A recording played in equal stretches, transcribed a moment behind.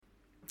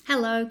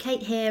Hello,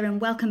 Cate here,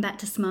 and welcome back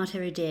to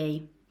Smarter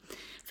AD.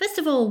 First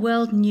of all,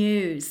 world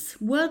news.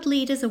 World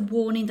leaders are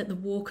warning that the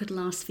war could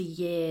last for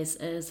years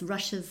as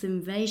Russia's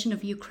invasion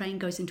of Ukraine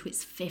goes into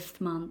its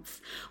 5th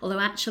month. Although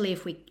actually,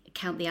 if we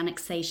count the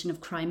annexation of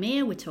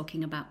Crimea, we're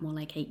talking about more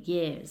like 8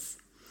 years.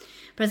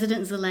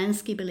 President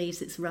Zelensky believes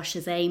it's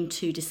Russia's aim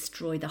to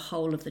destroy the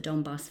whole of the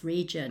Donbass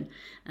region,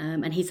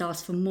 and he's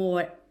asked for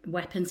more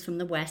weapons from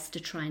the West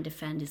to try and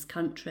defend his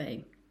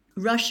country.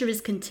 Russia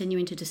is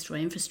continuing to destroy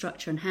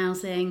infrastructure and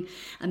housing,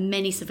 and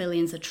many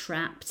civilians are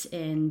trapped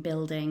in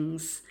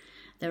buildings.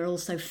 There are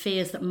also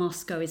fears that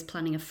Moscow is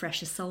planning a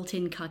fresh assault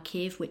in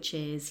Kharkiv, which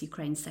is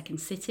Ukraine's second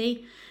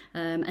city,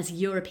 as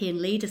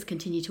European leaders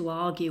continue to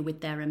argue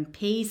with their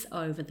MPs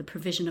over the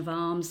provision of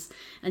arms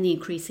and the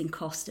increasing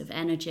cost of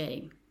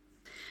energy.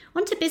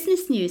 On to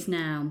business news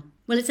now.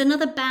 Well, it's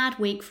another bad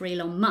week for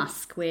Elon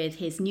Musk, with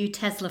his new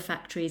Tesla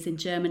factories in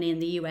Germany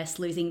and the US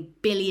losing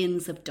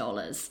billions of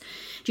dollars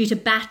due to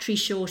battery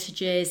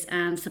shortages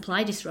and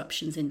supply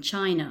disruptions in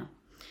China.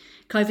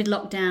 COVID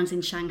lockdowns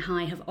in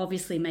Shanghai have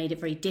obviously made it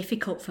very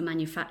difficult for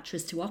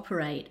manufacturers to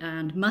operate,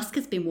 and Musk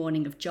has been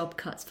warning of job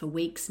cuts for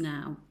weeks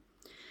now.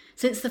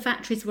 Since the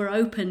factories were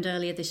opened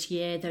earlier this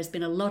year, there's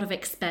been a lot of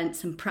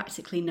expense and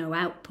practically no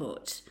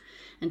output.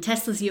 And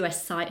Tesla's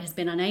US site has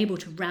been unable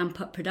to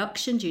ramp up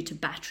production due to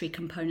battery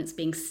components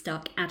being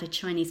stuck at a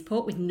Chinese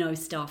port with no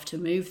staff to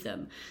move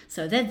them.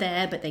 So they're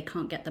there, but they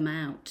can't get them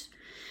out.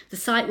 The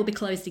site will be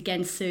closed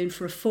again soon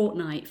for a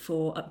fortnight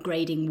for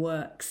upgrading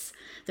works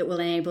that will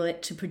enable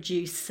it to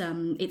produce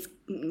its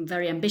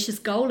very ambitious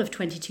goal of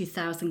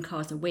 22,000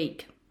 cars a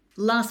week.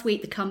 Last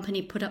week, the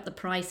company put up the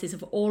prices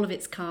of all of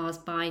its cars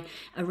by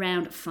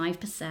around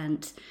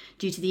 5%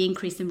 due to the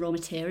increase in raw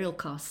material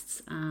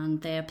costs,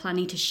 and they are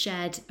planning to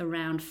shed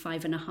around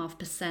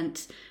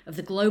 5.5% of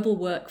the global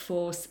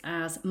workforce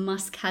as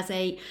Musk has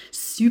a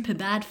super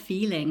bad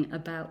feeling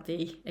about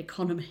the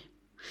economy.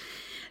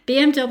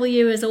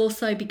 BMW has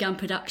also begun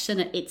production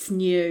at its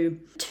new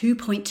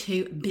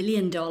 $2.2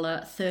 billion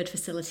third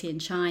facility in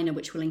China,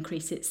 which will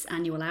increase its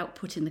annual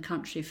output in the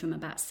country from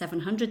about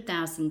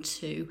 700,000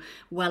 to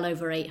well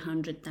over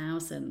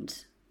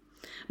 800,000.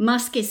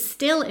 Musk is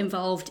still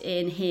involved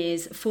in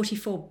his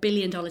 $44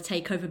 billion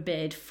takeover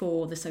bid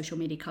for the social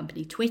media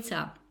company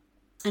Twitter.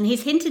 And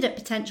he's hinted at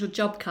potential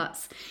job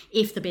cuts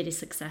if the bid is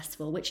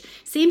successful, which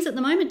seems at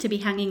the moment to be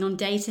hanging on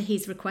data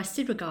he's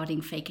requested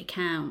regarding fake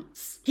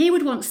accounts. He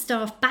would want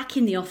staff back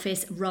in the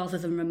office rather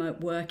than remote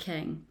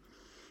working.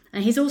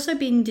 And he's also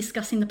been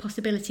discussing the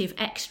possibility of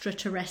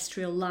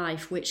extraterrestrial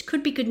life, which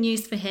could be good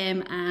news for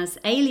him, as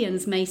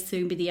aliens may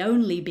soon be the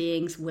only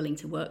beings willing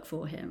to work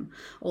for him.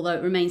 Although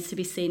it remains to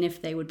be seen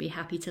if they would be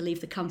happy to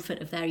leave the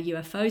comfort of their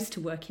UFOs to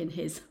work in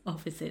his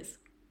offices.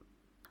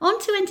 On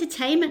to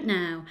entertainment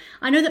now.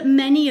 I know that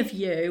many of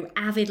you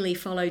avidly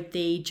followed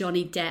the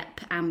Johnny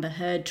Depp-Amber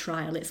Heard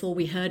trial. It's all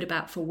we heard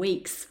about for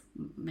weeks,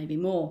 maybe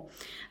more,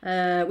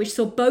 which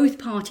saw both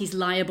parties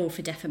liable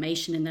for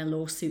defamation in their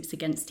lawsuits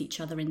against each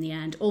other in the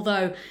end,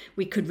 although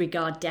we could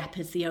regard Depp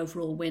as the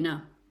overall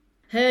winner.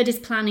 Heard is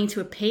planning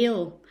to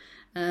appeal,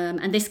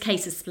 and this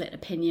case has split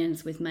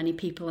opinions, with many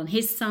people on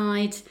his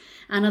side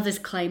and others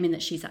claiming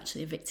that she's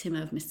actually a victim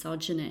of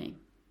misogyny.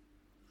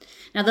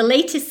 Now, the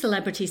latest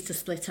celebrities to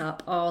split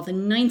up are the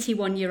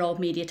 91-year-old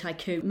media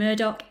tycoon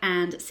Murdoch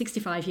and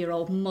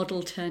 65-year-old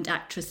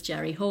model-turned-actress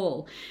Jerry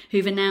Hall,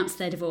 who've announced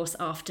their divorce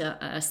after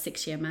a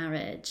 6-year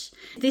marriage.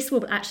 This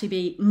will actually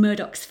be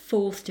Murdoch's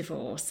 4th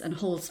divorce and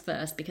Hall's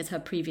first, because her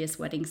previous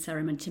wedding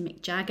ceremony to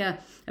Mick Jagger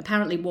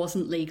apparently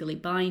wasn't legally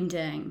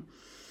binding.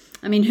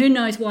 I mean, who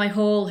knows why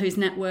Hall, whose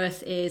net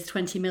worth is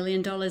 $20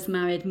 million,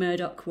 married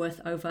Murdoch worth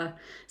over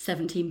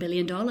 $17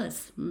 billion.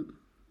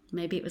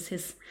 Maybe it was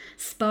his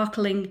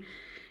sparkling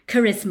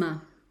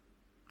charisma.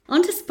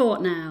 On to sport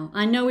now.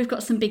 I know we've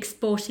got some big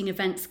sporting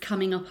events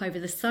coming up over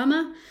the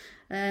summer.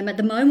 At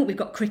the moment, we've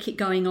got cricket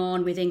going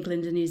on with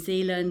England and New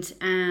Zealand.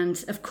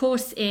 And of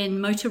course,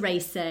 in motor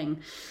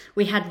racing,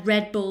 we had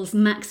Red Bull's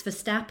Max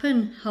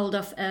Verstappen hold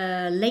off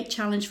a late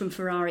challenge from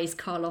Ferrari's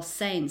Carlos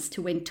Sainz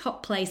to win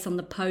top place on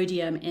the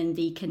podium in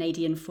the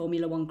Canadian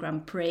Formula One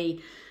Grand Prix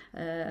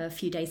a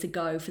few days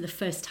ago for the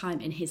first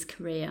time in his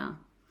career.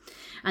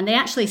 And they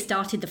actually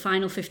started the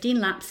final 15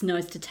 laps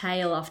nose to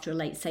tail after a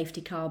late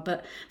safety car,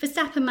 but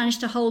Verstappen managed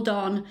to hold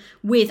on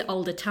with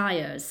older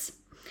tyres.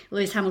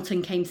 Lewis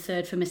Hamilton came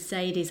third for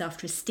Mercedes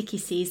after a sticky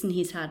season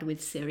he's had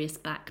with serious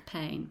back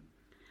pain.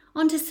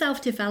 On to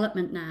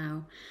self-development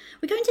now.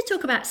 We're going to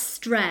talk about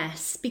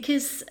stress,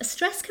 because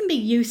stress can be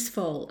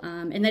useful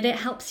in that it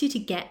helps you to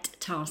get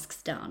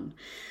tasks done.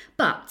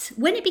 But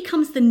when it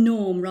becomes the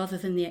norm rather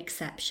than the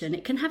exception,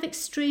 it can have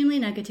extremely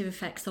negative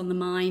effects on the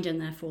mind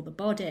and therefore the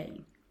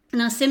body.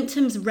 Now,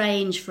 symptoms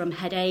range from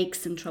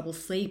headaches and trouble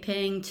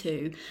sleeping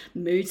to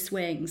mood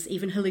swings,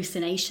 even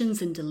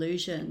hallucinations and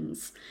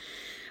delusions.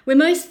 We're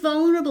most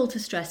vulnerable to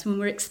stress when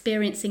we're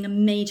experiencing a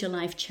major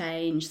life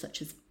change,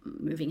 such as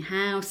moving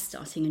house,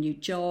 starting a new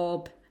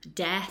job,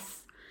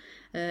 death,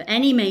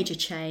 any major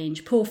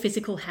change, poor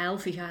physical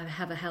health if you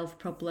have a health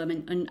problem,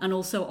 and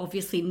also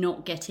obviously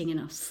not getting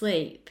enough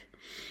sleep.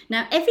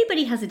 Now,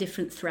 everybody has a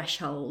different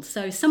threshold.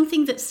 So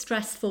something that's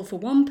stressful for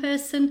one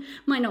person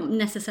might not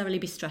necessarily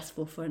be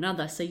stressful for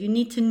another. So you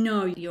need to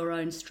know your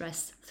own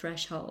stress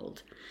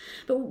threshold.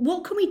 But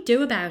what can we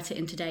do about it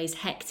in today's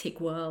hectic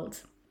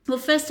world? Well,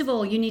 first of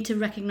all, you need to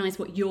recognise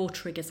what your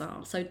triggers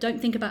are. So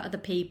don't think about other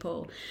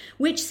people.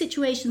 Which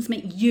situations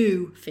make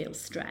you feel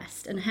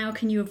stressed and how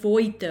can you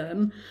avoid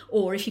them?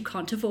 Or if you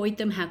can't avoid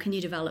them, how can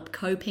you develop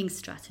coping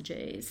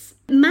strategies?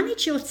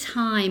 Manage your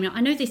time. Now,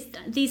 I know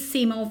these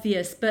seem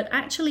obvious, but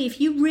actually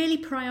if you really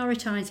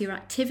prioritise your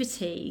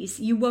activities,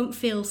 you won't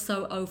feel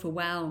so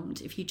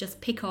overwhelmed if you just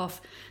pick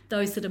off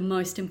those that are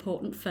most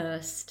important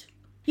first.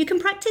 You can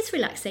practice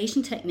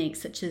relaxation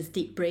techniques such as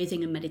deep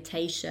breathing and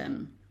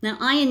meditation. Now,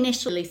 I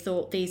initially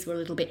thought these were a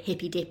little bit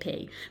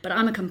hippy-dippy, but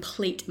I'm a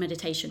complete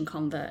meditation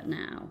convert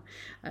now.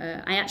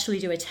 I actually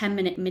do a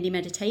 10-minute mini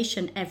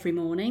meditation every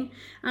morning,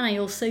 and I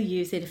also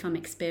use it if I'm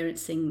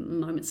experiencing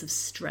moments of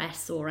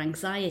stress or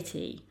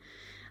anxiety.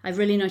 I've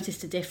really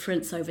noticed a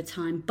difference over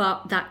time,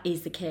 but that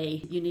is the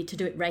key. You need to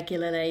do it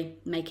regularly,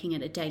 making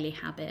it a daily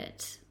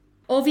habit.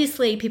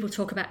 Obviously, people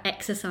talk about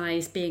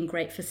exercise being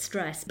great for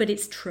stress, but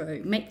it's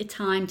true. Make the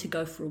time to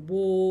go for a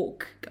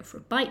walk, go for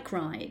a bike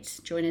ride,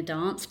 join a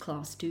dance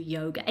class, do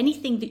yoga,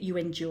 anything that you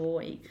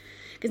enjoy.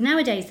 Because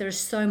nowadays there are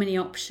so many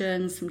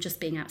options, from just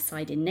being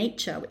outside in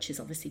nature, which is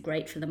obviously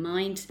great for the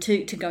mind,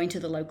 to going to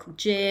the local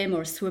gym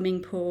or a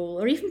swimming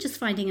pool, or even just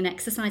finding an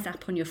exercise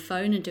app on your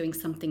phone and doing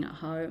something at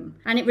home.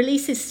 And it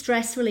releases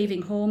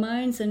stress-relieving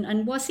hormones,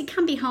 and whilst it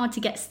can be hard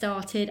to get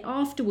started,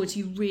 afterwards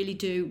you really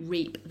do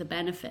reap the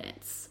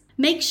benefits.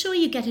 Make sure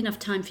you get enough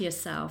time for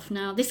yourself.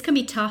 Now, this can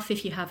be tough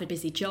if you have a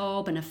busy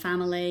job and a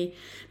family,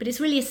 but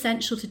it's really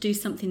essential to do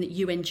something that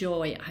you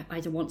enjoy,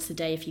 either once a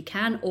day if you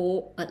can,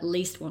 or at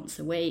least once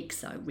a week.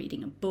 So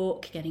reading a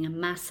book, getting a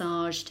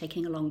massage,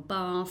 taking a long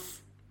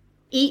bath.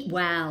 Eat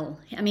well.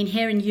 I mean,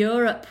 here in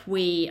Europe,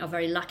 we are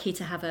very lucky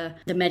to have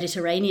the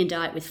Mediterranean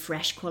diet with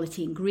fresh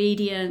quality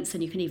ingredients,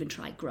 and you can even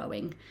try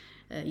growing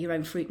your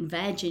own fruit and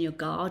veg in your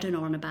garden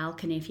or on a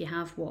balcony if you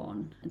have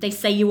one. They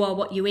say you are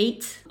what you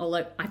eat,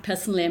 although I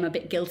personally am a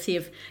bit guilty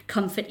of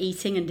comfort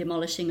eating and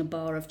demolishing a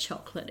bar of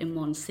chocolate in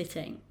one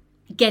sitting.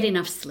 Get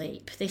enough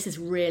sleep. This is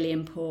really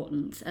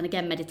important. And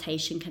again,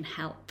 meditation can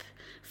help.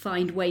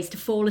 Find ways to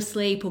fall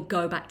asleep or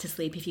go back to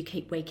sleep if you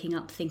keep waking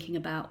up thinking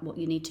about what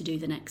you need to do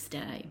the next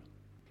day.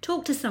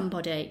 Talk to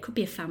somebody. It could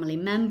be a family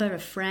member, a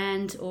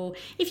friend, or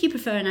if you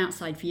prefer an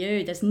outside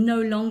view, there's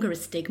no longer a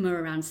stigma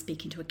around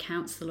speaking to a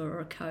counsellor or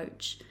a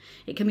coach.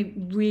 It can be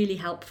really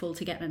helpful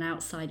to get an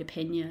outside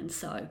opinion.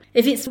 So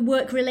if it's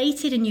work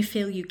related and you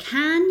feel you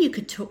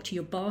could talk to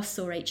your boss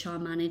or HR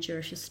manager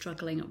if you're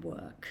struggling at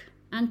work.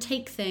 And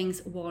take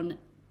things one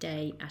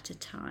day at a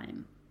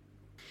time.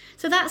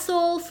 So that's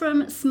all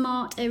from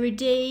Smart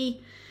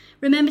Erudit.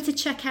 Remember to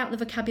check out the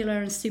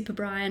vocabulary on Super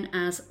Brian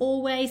as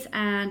always,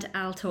 and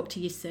I'll talk to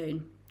you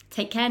soon.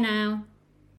 Take care now.